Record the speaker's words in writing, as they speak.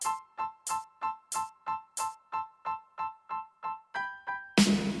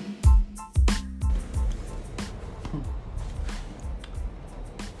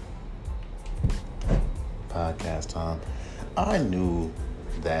last time. I knew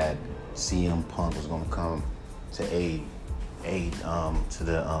that CM Punk was gonna come to to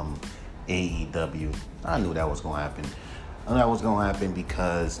the AEW. I knew that was gonna happen. I knew that was gonna happen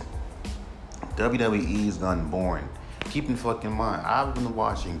because WWE is gotten boring. Keep in fucking mind, I've been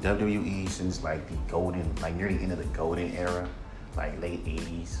watching WWE since like near the end of the golden era, like late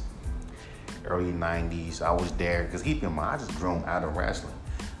 80s, early 90s. I was there because keep in mind, I just grown out of wrestling.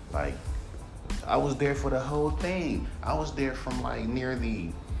 Like, I was there for the whole thing. I was there from like near the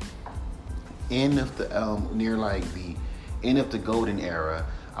end of the the end of the golden era.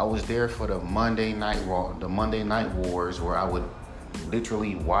 I was there for the Monday Night Raw, the Monday Night Wars, where I would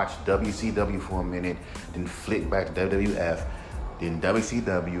literally watch WCW for a minute, then flick back to WWF, then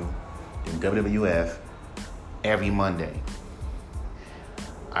WCW, then WWF every Monday.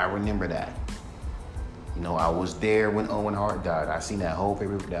 I remember that. You know, I was there when Owen Hart died. I seen that whole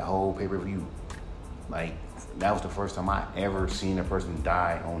pay-per-view. Like, that was the first time I ever seen a person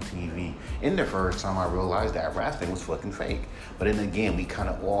die on TV. And the first time I realized that wrestling was fucking fake. But then again, we kind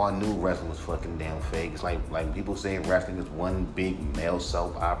of all knew wrestling was fucking damn fake. It's like people say wrestling is one big male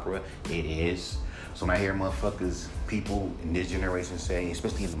soap opera. It is. So when I hear people in this generation say,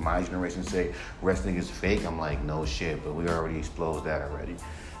 especially in my generation say, wrestling is fake, I'm like, no shit, but we already exposed that already.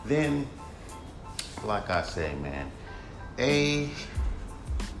 Then, like I say, man,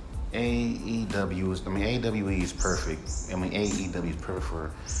 AEW is perfect. AEW is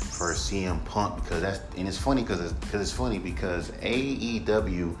perfect for CM Punk because it's funny because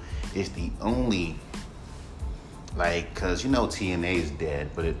AEW is the only, because TNA is dead,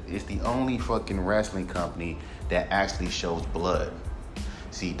 but it's the only fucking wrestling company that actually shows blood.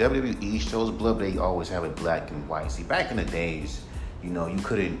 See, WWE shows blood, but they always have it black and white. See, back in the days, you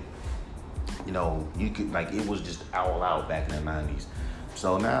couldn't, it was just all out back in the 90s.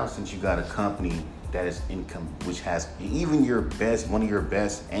 So now, since you got a company that is which has even one of your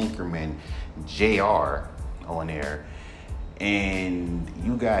best anchormen, JR, on there, and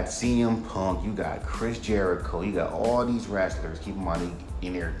you got CM Punk, you got Chris Jericho, you got all these wrestlers, keep in mind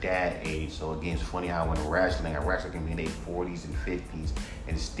in their dad age. So again, it's funny how when a wrestler can be in their 40s and 50s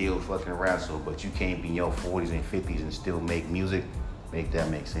and still fucking wrestle, but you can't be in your 40s and 50s and still make music. Make that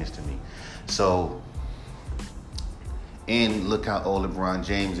make sense to me. So, and look how old LeBron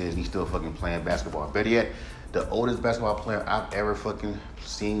James is. He's still fucking playing basketball. Better yet, the oldest basketball player I've ever fucking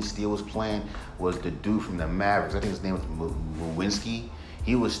seen still was playing was the dude from the Mavericks. I think his name was Lewinsky.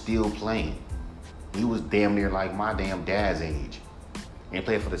 He was still playing. He was damn near like my damn dad's age. And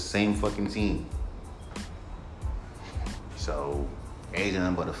played for the same fucking team. So, age is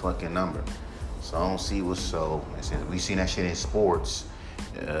nothing but a fucking number. So I don't see what's so. Since we seen that shit in sports,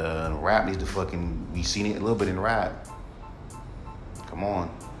 rap needs to we seen it a little bit in rap. Come on,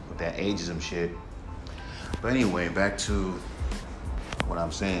 with that ageism shit. But anyway, back to what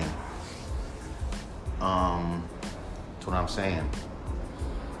I'm saying.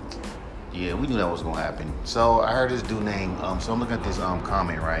 Yeah, we knew that was gonna happen. So I heard this dude named. So I'm looking at this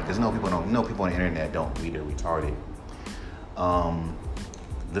comment, right? Because people on the internet don't read it, retarded.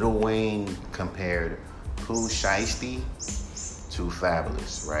 Lil Wayne compared Pooh Shiesty to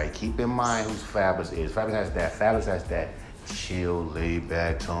Fabulous, right? Keep in mind who Fabulous is. Fabulous has that chill, laid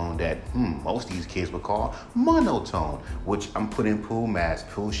back tone that most of these kids would call monotone, which I'm putting Pooh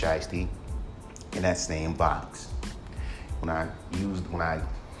Shiesty in that same box. When I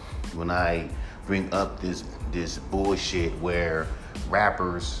bring up this bullshit where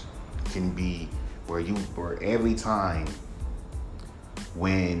rappers can be where every time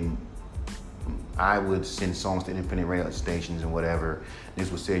when I would send songs to independent radio stations and whatever,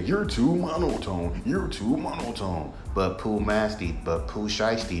 this would say, you're too monotone. But Pooh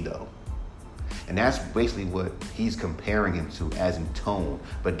Shiesty though. And that's basically what he's comparing him to as in tone.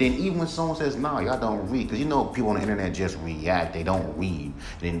 But then even when someone says, nah, y'all don't read, because people on the internet just react, they don't read,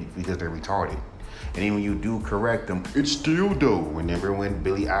 because they're retarded. And then when you do correct them, it's still dope. Remember when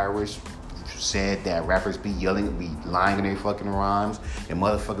Billie Eilish said that rappers be lying in their fucking rhymes, and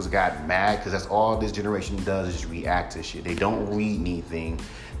motherfuckers got mad because that's all this generation does is just react to shit. They don't read anything.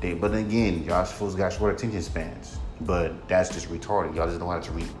 But again, y'all supposed to got short attention spans. But that's just retarded. Y'all just know how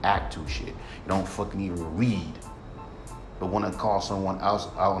to react to shit. You don't fucking even read. But want to call someone else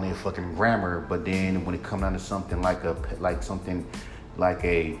out on their fucking grammar, but then when it comes down to something when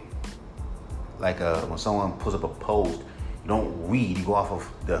someone pulls up a post, you don't read, you go off of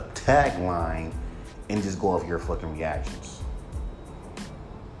the tagline and just go off your fucking reactions.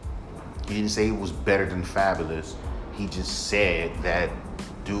 He didn't say it was better than Fabulous. He just said that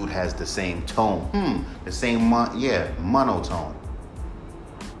dude has the same tone. The same monotone.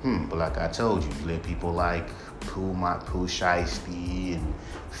 But like I told you let people like Pooh Shiesty and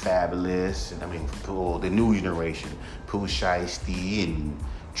Fabulous, and I mean the new generation, Pooh Shiesty and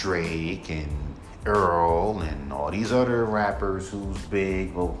Drake and Earl and all these other rappers who's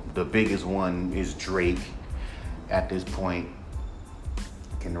big. Well, the biggest one is Drake at this point.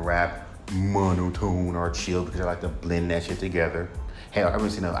 Can rap monotone or chill because I like to blend that shit together. Hell, I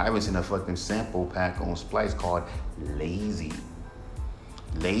haven't seen a fucking sample pack on Splice called Lazy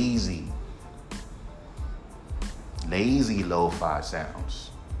lo-fi sounds.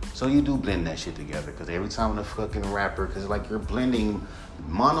 So you do blend that shit together because every time a fucking rapper, because like you're blending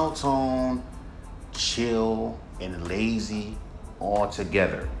monotone, chill, and lazy all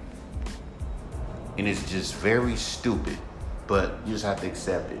together. And it's just very stupid, but you just have to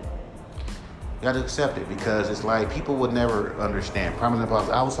accept it. You got to accept it because it's like people would never understand.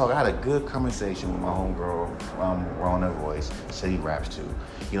 I had a good conversation with my homegirl, Rona Voice. She raps too.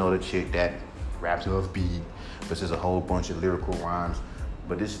 You know, the chick that raps off beat, but there's a whole bunch of lyrical rhymes.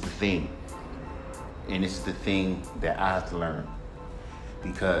 But this is the thing, and this is the thing that I have to learn,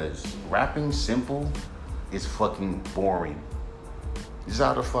 because rapping simple is fucking boring. This is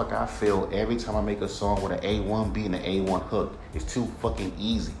how the fuck I feel every time I make a song with an A1 beat and an A1 hook. It's too fucking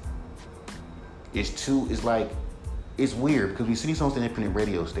easy. It's weird because we see these songs on independent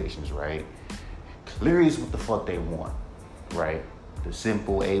radio stations, right? Clearly it's what the fuck they want, right? The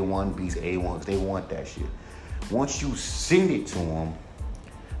simple A1 beats, A1s, they want that shit. Once you send it to them,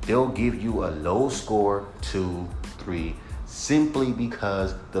 they'll give you a low score, 2, 3, simply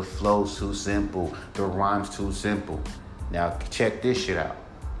because the flow's too simple, the rhyme's too simple. Now check this shit out.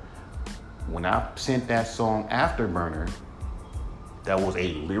 When I sent that song Afterburner, that was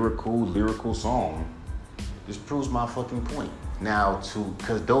a lyrical song. This proves my fucking point. Now,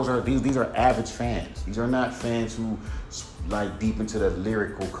 because these are average fans. These are not fans who like deep into the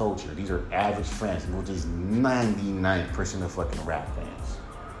lyrical culture. These are average fans, which is 99% of fucking rap fans.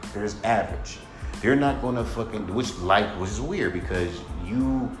 They're just average. They're not gonna fucking, which is weird because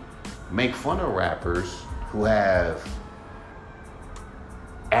you make fun of rappers who have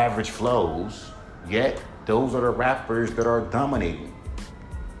average flows, yet those are the rappers that are dominating.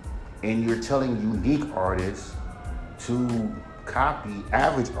 And you're telling unique artists to copy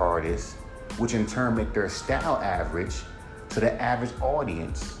average artists, which in turn make their style average to the average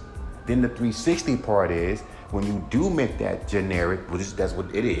audience. Then the 360 part is when you do make that generic, that's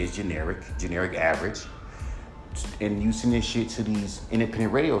what it is, generic average, and you send this shit to these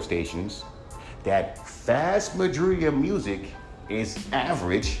independent radio stations, that vast majority of music is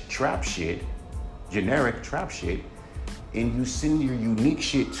average trap shit, generic trap shit, and you send your unique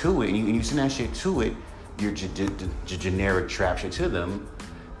shit to it, and you send that shit to it, your generic trap shit to them,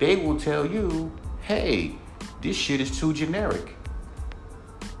 they will tell you, hey, this shit is too generic.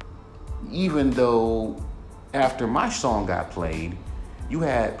 Even though after my song got played, you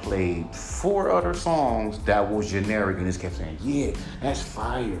had played 4 other songs that was generic and just kept saying, yeah, that's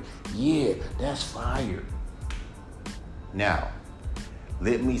fire. Yeah, that's fire. Now,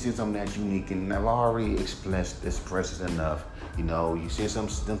 let me say something that's unique, and I've already expressed it enough. You know, you say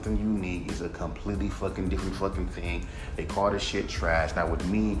something unique is a completely fucking different fucking thing. They call this shit trash. Now with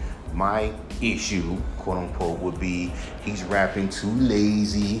me, my issue, quote unquote, would be he's rapping too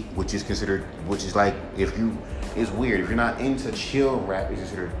lazy, which is like, it's weird. If you're not into chill rap, it's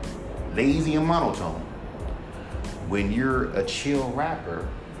considered lazy and monotone. When you're a chill rapper,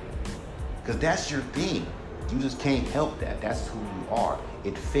 because that's your thing. You just can't help that. That's who you are.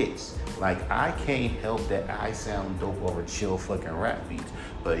 It fits. Like, I can't help that I sound dope over chill fucking rap beats.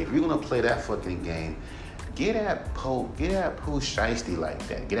 But if you're gonna play that fucking game, get at Pooh Shiesty like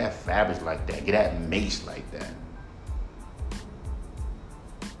that. Get at Fabulous like that. Get at Mace like that.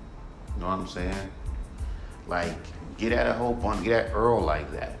 You know what I'm saying? Like, get at a whole bunch. Get at Earl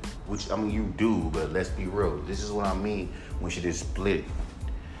like that. Which, I mean, you do, but let's be real. This is what I mean when shit is split.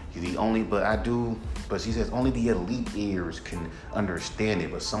 But she says only the elite ears can understand it,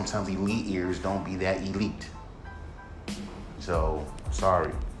 but sometimes elite ears don't be that elite. So,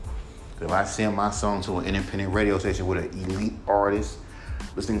 sorry. If I send my song to an independent radio station with an elite artist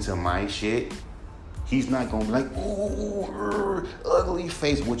listening to my shit, he's not gonna be like, ooh, ugly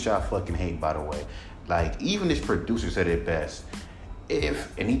face, which I fucking hate, by the way. Like, even this producer said it best. This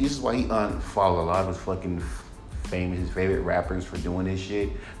is why he unfollowed a lot of his fucking his favorite rappers for doing this shit,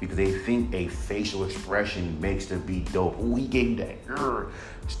 because they think a facial expression makes the beat dope. Oh, he gave you that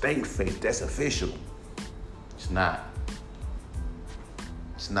stank face. That's official. It's not.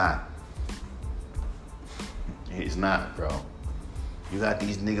 It's not. It's not, bro. You got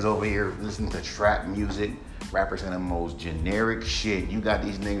these niggas over here listening to trap music, rappers saying the most generic shit. You got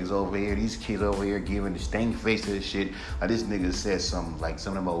these niggas over here, these kids over here giving the stank face to this shit. Like this nigga said some of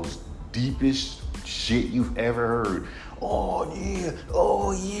the most deepest shit you've ever heard. Oh yeah.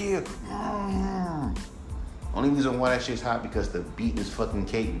 Only reason why that shit's hot because the beat is fucking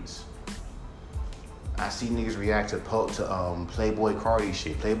cadence. I see niggas react to Playboy Cardi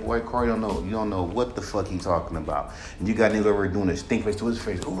shit. Playboy Cardi you don't know what the fuck he talking about. And you got niggas over here doing a stink face to his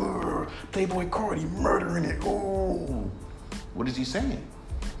face. Ooh, Playboy Cardi murdering it. Ooh. What is he saying?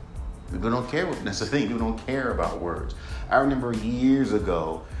 People don't care. That's the thing. People don't care about words. I remember years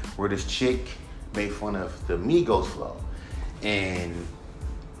ago where this chick made fun of the Migos flow. And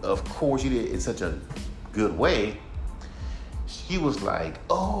of course she did it in such a good way. She was like,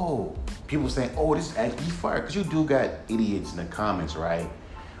 oh, people saying, oh, this is actually fire. Because you do got idiots in the comments, right?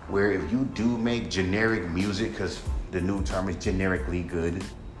 Where if you do make generic music, because the new term is generically good.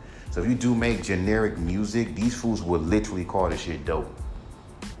 So if you do make generic music, these fools will literally call this shit dope.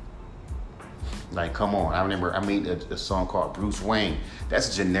 Like, come on. I remember I made a song called Bruce Wayne.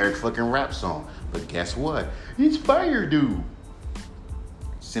 That's a generic fucking rap song. But guess what? It's fire, dude.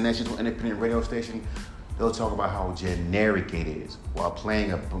 Send that shit to an independent radio station. They'll talk about how generic it is while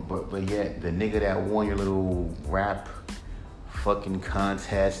playing but yet the nigga that won your little rap fucking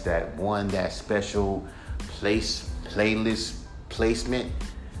contest, that won that special playlist placement,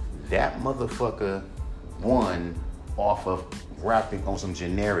 that motherfucker won off of rapping on some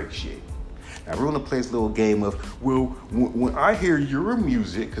generic shit. Now we're gonna play this little game of, well, when I hear your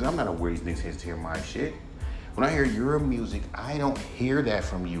music, because I'm not aware these niggas hear my shit. When I hear your music, I don't hear that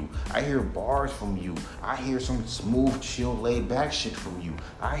from you. I hear bars from you. I hear some smooth, chill, laid back shit from you.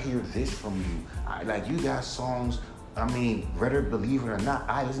 I hear this from you. You got songs, whether believe it or not,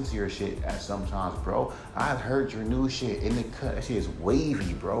 I listen to your shit at sometimes, bro. I've heard your new shit in the cut. That shit is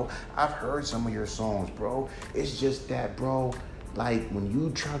wavy, bro. I've heard some of your songs, bro. It's just that, bro, like when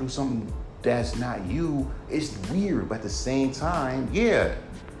you try to do something that's not you, it's weird. But at the same time, yeah,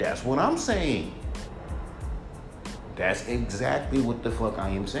 that's what I'm saying. That's exactly what the fuck I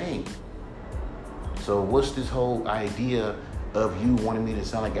am saying. So what's this whole idea of you wanting me to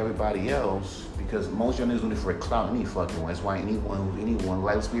sound like everybody else? Because most of y'all niggas doing it for a clout any fucking one. That's why anyone,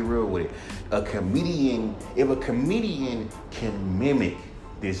 let's be real with it. If a comedian can mimic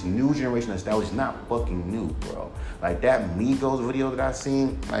this new generation of style, is not fucking new, bro. Like that Migos video that I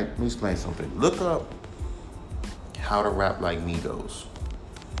seen, like, let me explain something. Look up how to rap like Migos,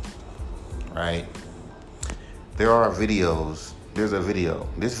 right? There are videos. There's a video.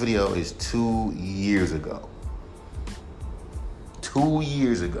 This video is 2 years ago. 2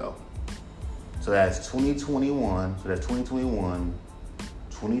 years ago. So that's 2021. So that's 2021,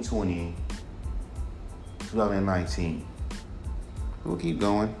 2020, 2019. We'll keep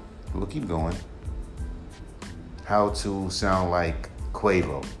going. How to sound like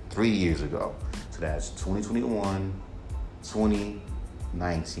Quavo 3 years ago. So that's 2021,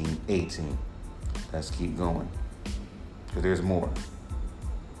 2019, 18. Let's keep going. Because there's more.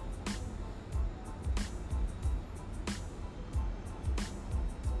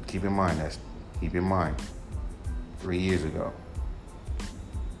 Keep in mind, 3 years ago.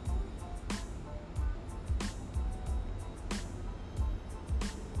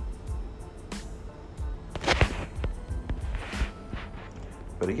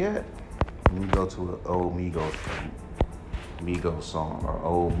 But yet, when you go to an old Migos song or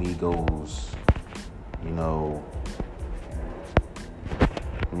old Migos,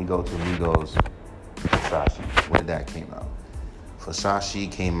 when you go to Migos, Versace, when that came out?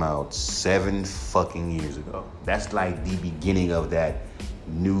 Versace came out 7 fucking years ago. That's like the beginning of that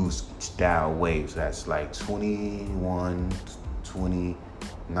new style wave. So that's like 21,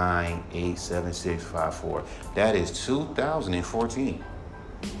 29, 8, 7, 6, 5, 4. That is 2014.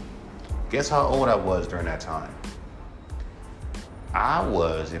 Guess how old I was during that time? I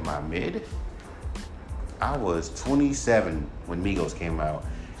was in my mid. I was 27 when Migos came out.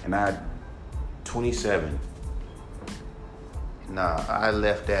 And 27. I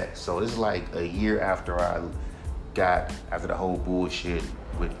left that. So it's like a year after after the whole bullshit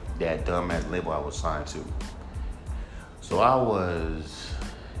with that dumbass label I was signed to. So I was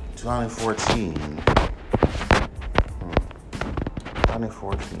 2014.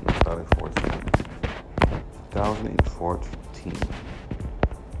 2014.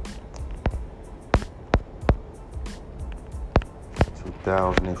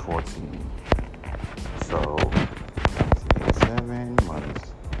 2014. So 7 minus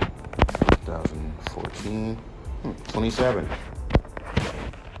 2014. 27.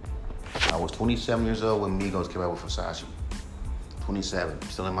 I was 27 years old when Migos came out with Versace. 27.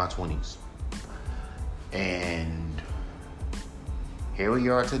 Still in my 20s. And here we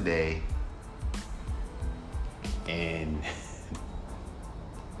are today, in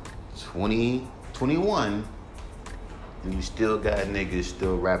 2021, and you still got niggas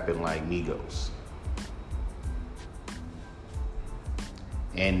still rapping like Migos.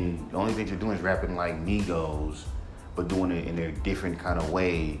 And the only thing you're doing is rapping like Migos, but doing it in a different kind of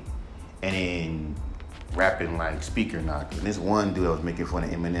way, and then rapping like Speaker Knocker. And this one dude I was making fun of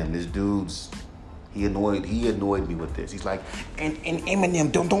Eminem. This dude's he annoyed me with this. He's like, and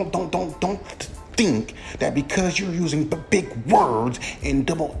Eminem, don't think that because you're using big words and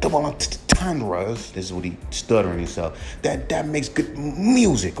double entendres, this is what he stuttering himself, that makes good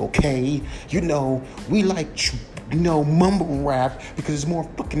music, okay? You know, we like mumble rap because it's more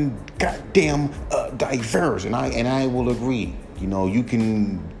fucking goddamn diverse, and I will agree. You know, you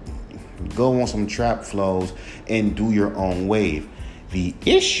can go on some trap flows and do your own wave. The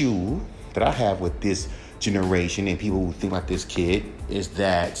issue that I have with this generation and people who think like this kid is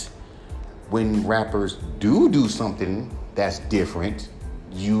that when rappers do something that's different,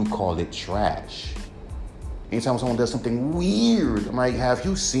 you call it trash. Anytime someone does something weird, I'm like, have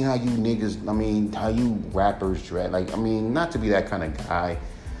you seen how you niggas, how you rappers dress? Like, not to be that kind of guy,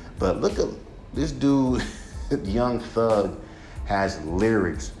 but look at this dude, Young Thug, has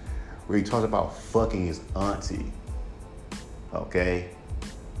lyrics where he talks about fucking his auntie. Okay?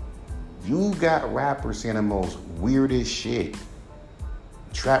 You got rappers saying the most weirdest shit.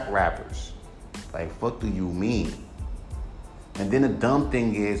 Trap rappers. Like, fuck do you mean? And then the dumb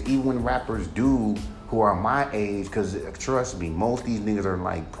thing is, even when rappers who are my age, because trust me, most of these niggas are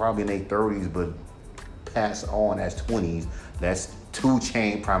like probably in their 30s, but pass on as 20s. That's 2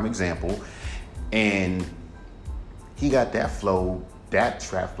 Chainz, prime example. And he got that flow, that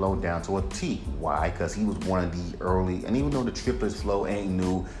trap flow down to a T. Why? Because he was one of the early, and even though the Triplets flow ain't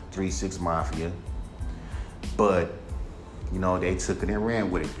new, 3 6 Mafia, but, they took it and ran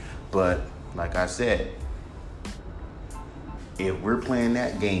with it. But, like I said, if we're playing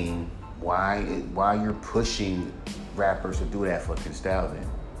that game, why you're pushing rappers to do that fucking style then?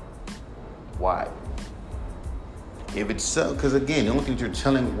 Why? If it's so, because again, the only thing you're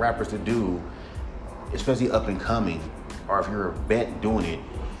telling rappers to do, especially up and coming, or if you're a vet doing it,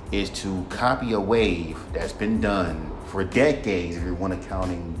 is to copy a wave that's been done for decades, if you want to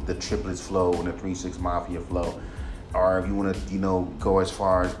counting the Triplets flow and the 3 6 Mafia flow. Or if you want to, go as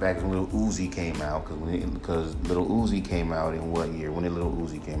far as back when Lil Uzi came out, because Lil Uzi came out in what year? When did Lil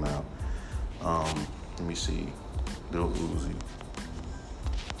Uzi came out? Let me see. Lil Uzi.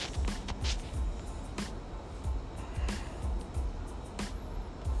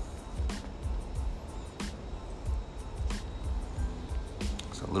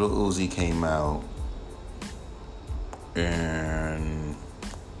 So Lil Uzi came out in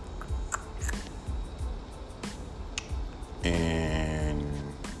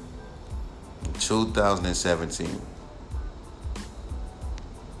 2017.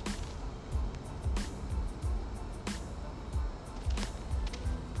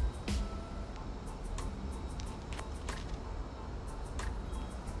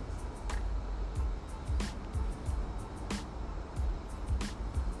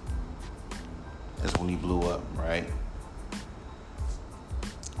 That's when he blew up, right?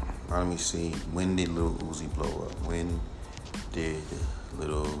 Now, let me see. When did Lil Uzi blow up? When did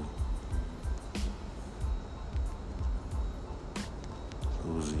Lil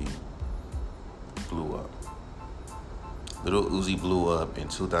Uzi blew up? Lil Uzi blew up in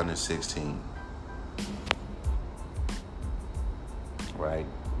 2016. Right?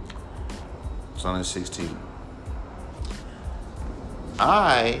 2016.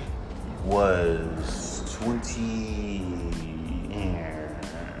 I was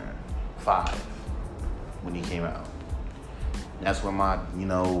 25 when he came out. That's when he's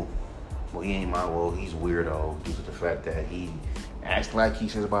weirdo due to the fact that he acts like he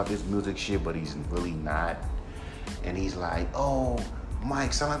says about this music shit, but he's really not. And he's like, oh,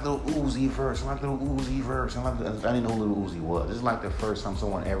 Mike, sound like Lil Uzi verse, I didn't know who Lil Uzi was. This is like the first time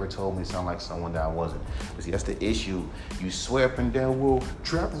someone ever told me to sound like someone that I wasn't. But see, that's the issue. You swear up and down, well,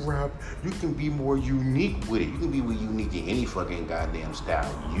 trap rap, you can be more unique with it. You can be more unique in any fucking goddamn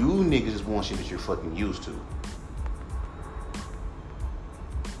style. You niggas just want shit that you're fucking used to.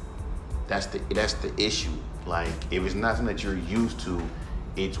 That's the issue. Like, if it's nothing that you're used to,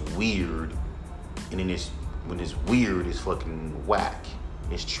 it's weird. And then when it's weird, it's fucking whack.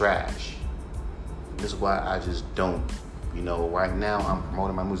 It's trash. This is why I just don't, right now I'm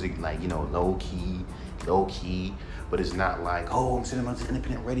promoting my music like, low key, but it's not like, oh, I'm sitting on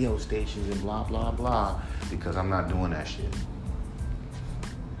independent radio stations and blah, blah, blah, because I'm not doing that shit.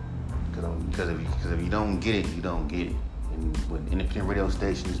 Because if you don't get it, you don't get it. And with independent radio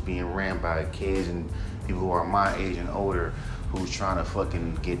stations being ran by kids and people who are my age and older, who's trying to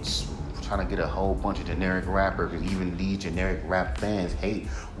get a whole bunch of generic rappers, because even these generic rap fans hate,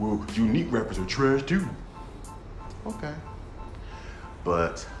 well, unique rappers are trash too. Okay.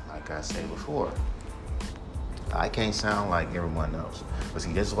 But like I said before, I can't sound like everyone else. But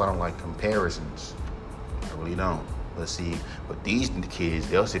see, this is why I don't like comparisons. I really don't. But see, but these kids,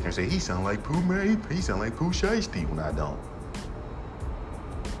 they'll sit there and say, he sound like Pooh Man, he sound like Pooh Shiesty, when I don't.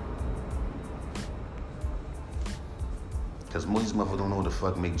 Because most of these motherfuckers don't know who the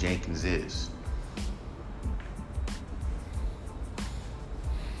fuck Mick Jenkins is.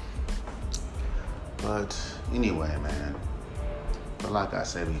 But anyway, man. But like I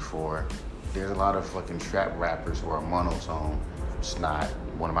said before, there's a lot of fucking trap rappers who are monotone. Snot,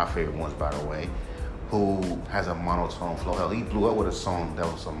 one of my favorite ones, by the way, who has a monotone flow. Hell, he blew up with a song that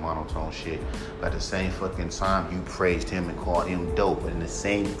was some monotone shit. But at the same fucking time, you praised him and called him dope. But in the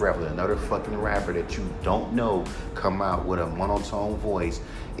same breath, with another fucking rapper that you don't know come out with a monotone voice,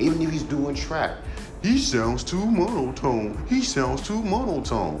 even if he's doing trap, he sounds too monotone. He sounds too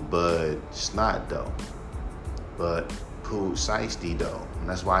monotone. But Snot, though. But Pooh Shiesty, though. And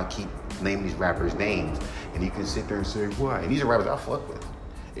that's why I keep naming these rappers' names. And you can sit there and say, why? And these are rappers I fuck with.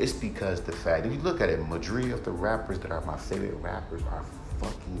 It's because the fact, if you look at it, majority of the rappers that are my favorite rappers are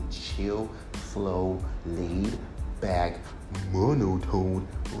fucking chill, flow, laid back, monotone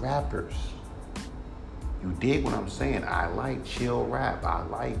rappers. You dig what I'm saying? I like chill rap. I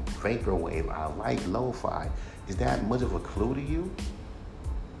like vaporwave. I like lo-fi. Is that much of a clue to you?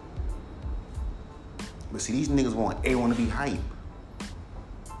 But see, these niggas want everyone to be hype.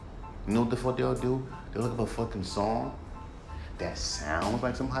 You know what the fuck they'll do? They'll look up a fucking song that sounds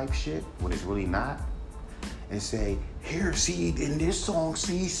like some hype shit when it's really not, and say, here, see, in this song,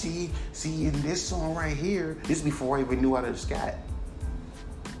 see, in this song right here, this is before I even knew how to scat.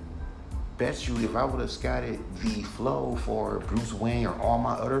 Bet you if I would have scatted the flow for Bruce Wayne or all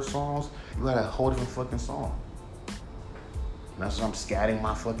my other songs, you had a whole different fucking song. And that's why I'm scatting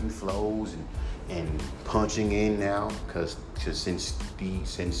my fucking flows and punching in now, cause since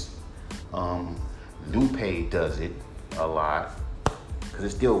Lupe does it a lot, because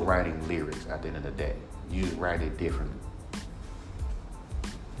it's still writing lyrics at the end of the day. You just write it differently.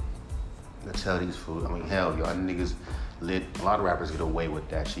 I tell these fools, I mean, hell, y'all niggas let a lot of rappers get away with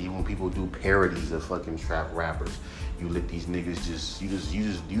that shit. Even when people do parodies of fucking trap rappers, you let these niggas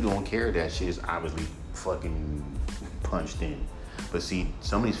you don't care. That shit is obviously fucking punched in. But see,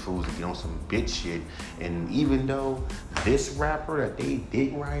 some of these fools get on some bitch shit, and even though this rapper that they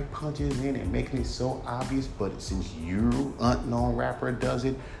dick ride punches in and making it so obvious, but since you unknown rapper does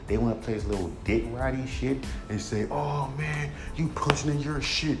it, they want to play this little dick ridey shit and say, oh man, you punching in your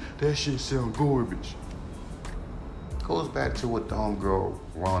shit, that shit sound garbage. Goes back to what the homegirl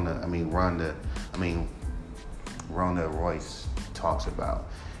Rhonda Royce talks about.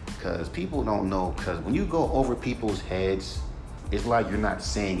 Because people don't know, because when you go over people's heads, it's like you're not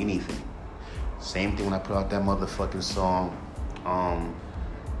saying anything. Same thing when I put out that motherfucking song,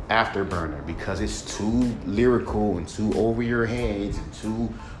 Afterburner, because it's too lyrical and too over your heads and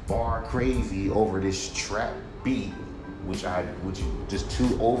too bar crazy over this trap beat, which just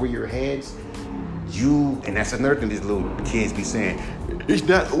too over your heads. And that's another thing these little kids be saying, it's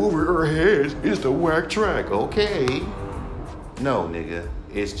not over our heads, it's the whack track. Okay. No, nigga.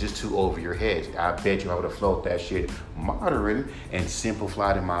 It's just too over your heads. I bet you I would have flowed that shit modern and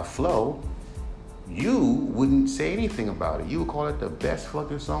simplified in my flow, you wouldn't say anything about it. You would call it the best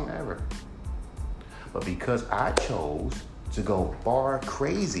fucking song ever. But because I chose to go bar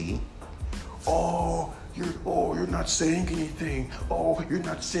crazy, you're not saying anything. You're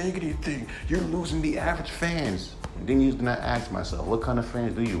not saying anything. You're losing the average fans. And then you not ask myself, what kind of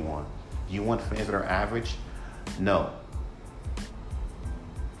fans do you want? Do you want fans that are average? No.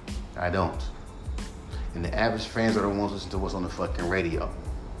 I don't. And the average fans are the ones listening to what's on the fucking radio.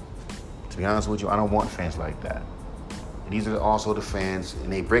 To be honest with you, I don't want fans like that. And these are also the fans,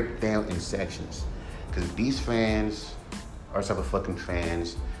 and they break down in sections. Because these fans are the type of fucking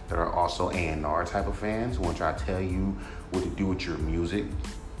fans that are also A&R type of fans who want to try to tell you what to do with your music.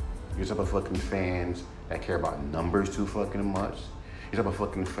 You're the type of fucking fans that care about numbers too fucking much. You're the type of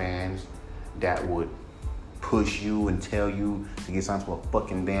fucking fans that would push you and tell you to get signed to a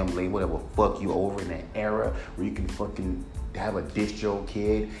fucking damn label that will fuck you over in that era where you can fucking have a distro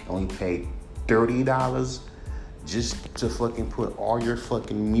kid and only pay $30 just to fucking put all your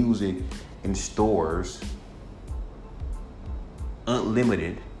fucking music in stores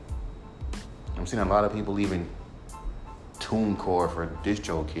unlimited. I'm seeing a lot of people leaving TuneCore for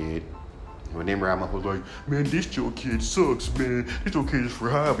DistroKid. When they rap, was like, man, DistroKid sucks, man. DistroKid is for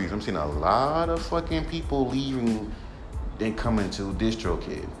hobbies. I'm seeing a lot of fucking people leaving, then coming to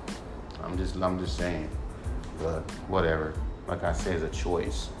DistroKid. I'm just saying. But whatever. Like I said, it's a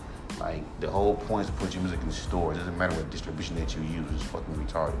choice. Like, the whole point is to put your music in the store. It doesn't matter what distribution that you use. It's fucking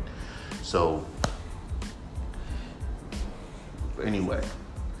retarded. So, anyway.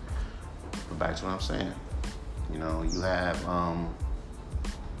 But back to what I'm saying. You know, you have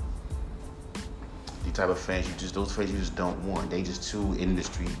the type of fans those fans you just don't want. They just too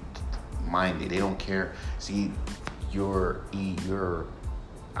industry minded. They don't care. See, I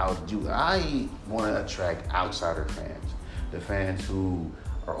want to attract outsider fans. The fans who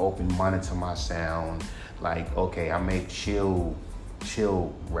are open-minded to my sound. Like, okay, I make chill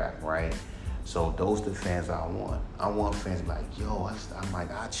rap, right? So those are the fans I want. I want fans to be like, yo,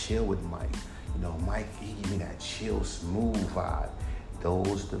 I chill with Mike. You know, Mike, he give me that chill, smooth vibe.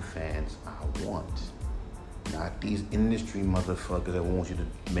 Those are the fans I want. Not these industry motherfuckers that want you to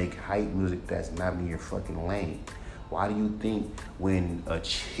make hype music that's not in your fucking lane. Why do you think when a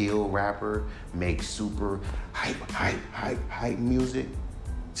chill rapper makes super hype music,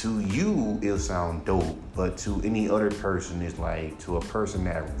 to you it'll sound dope, but to any other person, it's like, to a person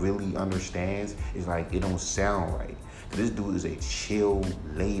that really understands, it's like, it don't sound right. This dude is a chill,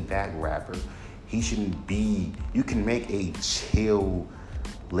 laid-back rapper. He shouldn't be, you can make a chill,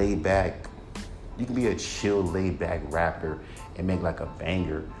 laid-back, you can be a chill, laid-back rapper and make like a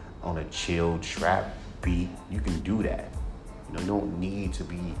banger on a chill trap beat. You can do that. You know, you don't need to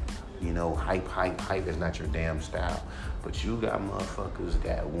be, you know, hype is not your damn style. But you got motherfuckers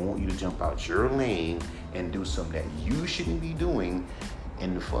that want you to jump out your lane and do something that you shouldn't be doing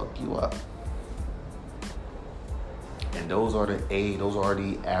and to fuck you up. And those are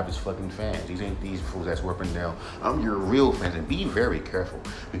the average fucking fans. These ain't these fools that's working down. I'm your real fans, and be very careful,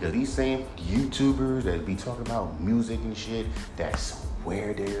 because these same YouTubers that be talking about music and shit, that's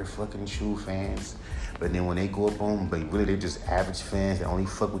where they're fucking true fans. But then when they go up on, but really they're just average fans that only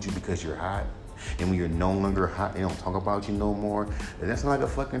fuck with you because you're hot. And when you're no longer hot, they don't talk about you no more. Does that sound like a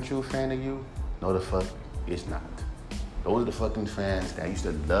fucking true fan of you? No, the fuck, it's not. Those are the fucking fans that used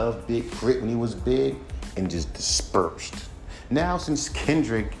to love Big Crit when he was big and just dispersed. Now, since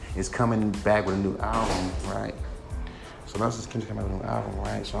Kendrick is coming back with a new album, right? So now since Kendrick coming back with a new album,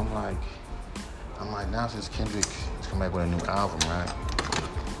 right? So I'm like, now since Kendrick is coming back with a new album, right?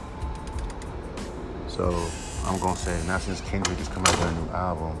 So I'm gonna say, now since Kendrick is coming back with a new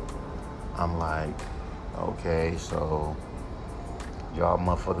album, I'm like, okay, so y'all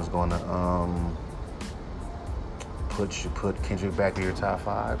motherfuckers gonna put Kendrick back in your top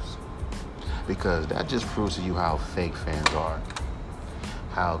fives? Because that just proves to you how fake fans are.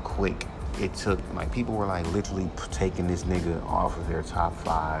 How quick it took, like, people were like literally taking this nigga off of their top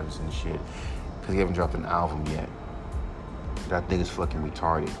fives and shit because he haven't dropped an album yet. That nigga's fucking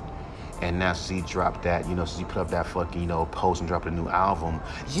retarded. And now since he dropped that, you know, since he put up that fucking, you know, post and dropped a new album,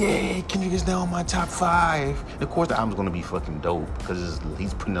 yeah, Kendrick is now on my top 5. And of course, the album's gonna be fucking dope because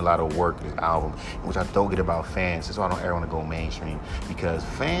he's putting a lot of work in his album, which I don't get about fans. That's why I don't ever want to go mainstream, because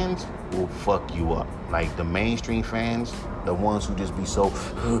fans will fuck you up. Like the mainstream fans, the ones who just be so,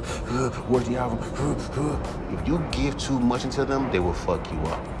 where's the album? If you give too much into them, they will fuck you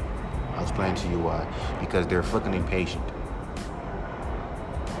up. I'll explain to you why. Because they're fucking impatient.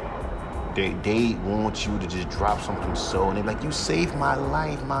 They want you to just drop something and they're like, you saved my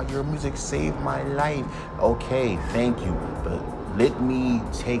life, your music saved my life. Okay, thank you, but let me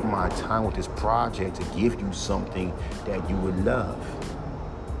take my time with this project to give you something that you would love.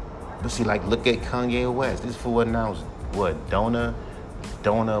 But see, like, look at Kanye West. This fool announced, Dona,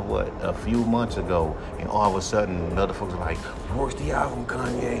 a few months ago, and all of a sudden, other folks are like, where's the album,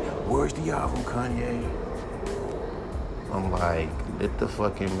 Kanye? Where's the album, Kanye? I'm like, let the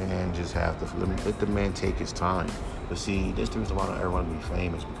fucking man just let the man take his time. But see, this reason why I don't ever want to be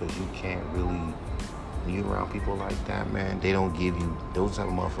famous, because you can't really, when you're around people like that, man, they don't give you, those type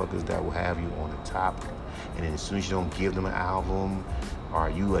of motherfuckers that will have you on the top, and then as soon as you don't give them an album, or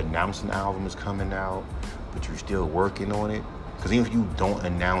you announce an album is coming out, but you're still working on it, because even if you don't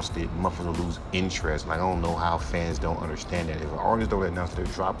announce it, motherfuckers will lose interest. Like, I don't know how fans don't understand that. If an artist don't announce they're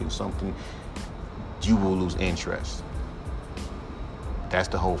dropping something, you will lose interest. That's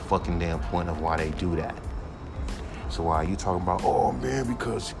the whole fucking damn point of why they do that. So why you talking about, oh man,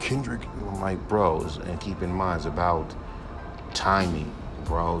 because Kendrick, I'm like, bro, and keep in mind, it's about timing,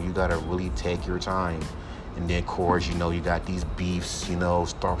 bro. You gotta really take your time. And then, of course, you know, you got these beefs, you know,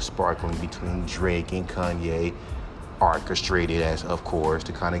 start sparkling between Drake and Kanye, orchestrated as, of course,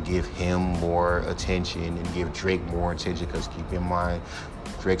 to kind of give him more attention and give Drake more attention, because keep in mind,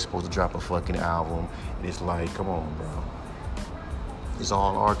 Drake's supposed to drop a fucking album, and it's like, come on, bro. It's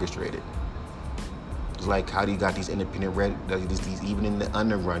all orchestrated. It's like how do you got these independent these even in the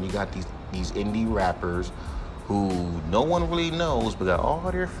underground, you got these indie rappers who no one really knows, but got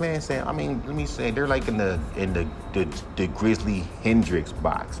all their fans saying. I mean, let me say they're like in the Grizzly Hendrix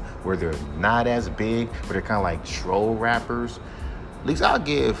box, where they're not as big, but they're kind of like troll rappers. At least I'll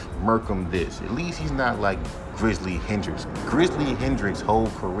give Merkham this. At least he's not like Grizzly Hendrix. Grizzly Hendrix's whole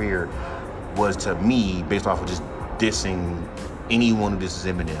career was, to me, based off of just dissing anyone who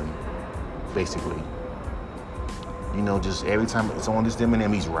disses Eminem, basically. You know, just every time it's on this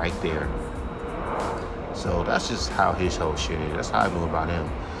Eminem, he's right there. So that's just how his whole shit is. That's how I knew about him.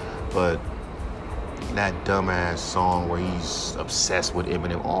 But that dumbass song where he's obsessed with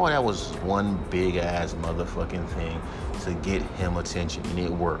Eminem, all that was one big ass motherfucking thing to get him attention, and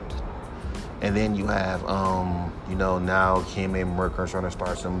it worked. And then you have, now Kim and Merk are trying to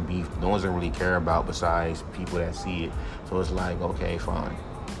start some beef no one's gonna really care about besides people that see it. So it's like, okay, fine.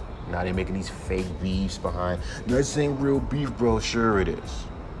 Now they're making these fake beefs behind. No, this ain't real beef, bro. Sure it is.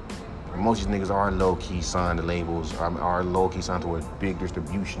 Most of these niggas are low-key signed to labels, are low-key signed to a big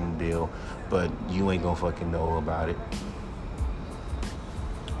distribution deal, but you ain't gonna fucking know about it.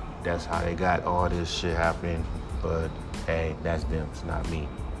 That's how they got all this shit happening, but hey, that's them, it's not me.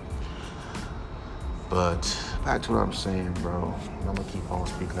 But back to what I'm saying, bro. I'm gonna keep on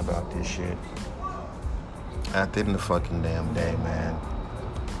speaking about this shit. At the end of the fucking damn day, man.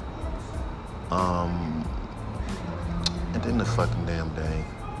 At the end of the fucking damn day,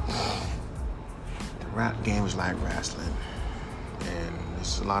 the rap game is like wrestling, and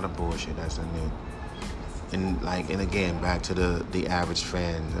there's a lot of bullshit that's in it. And again, back to the average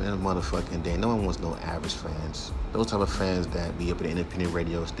fans. And the motherfucking day, no one wants no average fans. Those type of fans that be up at independent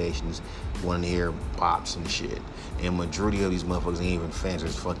radio stations wanting to hear bops and shit. And majority of these motherfuckers ain't even fans,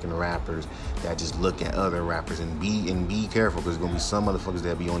 there's fucking rappers that just look at other rappers and be careful, because there's gonna be some motherfuckers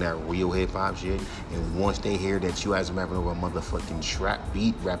that be on that real hip hop shit. And once they hear that you guys are rapping over a motherfucking trap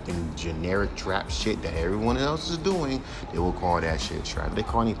beat, rapping generic trap shit that everyone else is doing, they will call that shit trash. They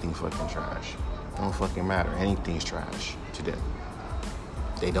call anything fucking trash. Don't fucking matter. Anything's trash to them.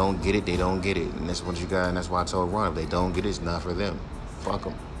 They don't get it, they don't get it. And that's what you got, and that's why I told Ron, if they don't get it, it's not for them. Fuck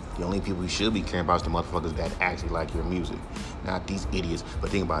them. The only people you should be caring about is the motherfuckers that actually like your music. Not these idiots.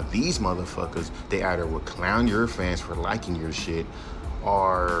 But think about these motherfuckers, they either will clown your fans for liking your shit,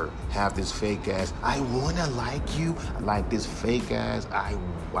 or have this fake ass, I wanna like you, like this fake ass, I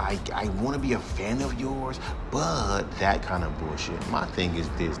wanna be a fan of yours, but that kind of bullshit. My thing is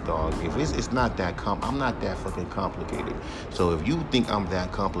this, dog, if it's not that I'm not that fucking complicated. So if you think I'm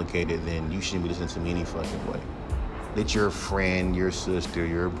that complicated, then you shouldn't be listening to me any fucking way. Let your friend, your sister,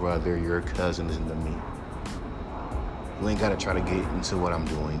 your brother, your cousin listen to me. You ain't gotta try to get into what I'm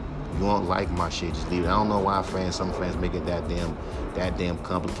doing. If you don't like my shit, just leave it. I don't know why some fans make it that damn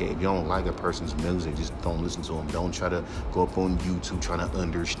complicated. If you don't like a person's music, just don't listen to them. Don't try to go up on YouTube trying to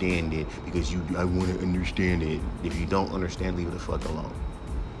understand it because I want to understand it. If you don't understand, leave it the fuck alone.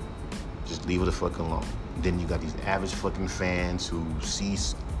 Just leave it the fuck alone. Then you got these average fucking fans who see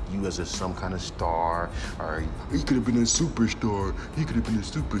you as some kind of star, or he could have been a superstar. He could have been a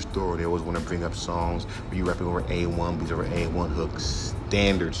superstar. They always want to bring up songs where you rapping over A1 beats over A1 hooks.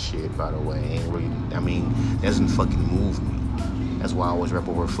 Standard shit, by the way. Ain't really. I mean, that doesn't fucking move me. That's why I always rap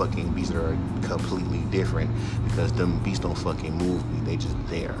over fucking beats that are completely different, because them beats don't fucking move me. They just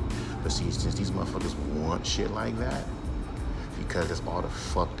there. But see, since these motherfuckers want shit like that, because that's all the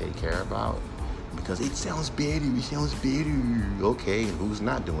fuck they care about. Because it sounds better, Okay, and who's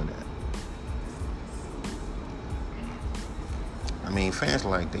not doing that? I mean, fans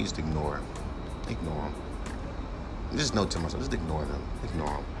like, they just ignore them. Just know to myself, just ignore them.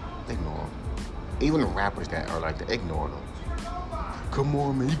 Ignore them. Even the rappers that are like that, ignore them. Come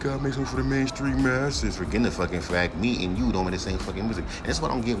on, man, you gotta make something for the mainstream masses. Forgetting the fucking fact, me and you don't make the same fucking music. And that's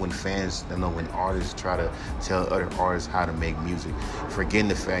what I don't get when fans, when artists try to tell other artists how to make music. Forgetting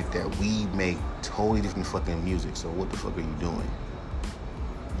the fact that we make totally different fucking music. So what the fuck are you doing?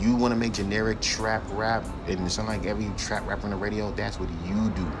 You want to make generic trap rap and it sound like every trap rapper on the radio? That's what you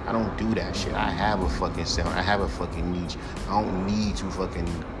do. I don't do that shit. I have a fucking sound. I have a fucking niche. I don't need to fucking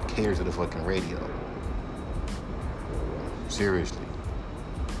cater to the fucking radio. Seriously.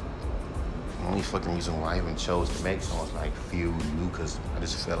 The only fucking reason why I even chose to make songs like Feel You, because I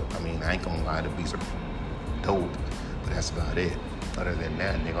just felt, I ain't gonna lie, the beats are dope, but that's about it. Other than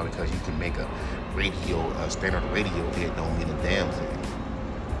that, nigga, because you can make a standard radio hit don't mean a damn thing.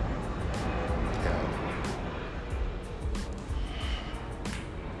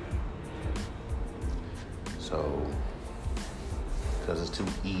 So, because it's too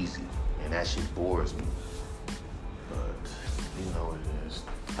easy, and that shit bores me. But you know what it is.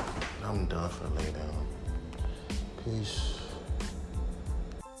 I'm done for lay down. Peace.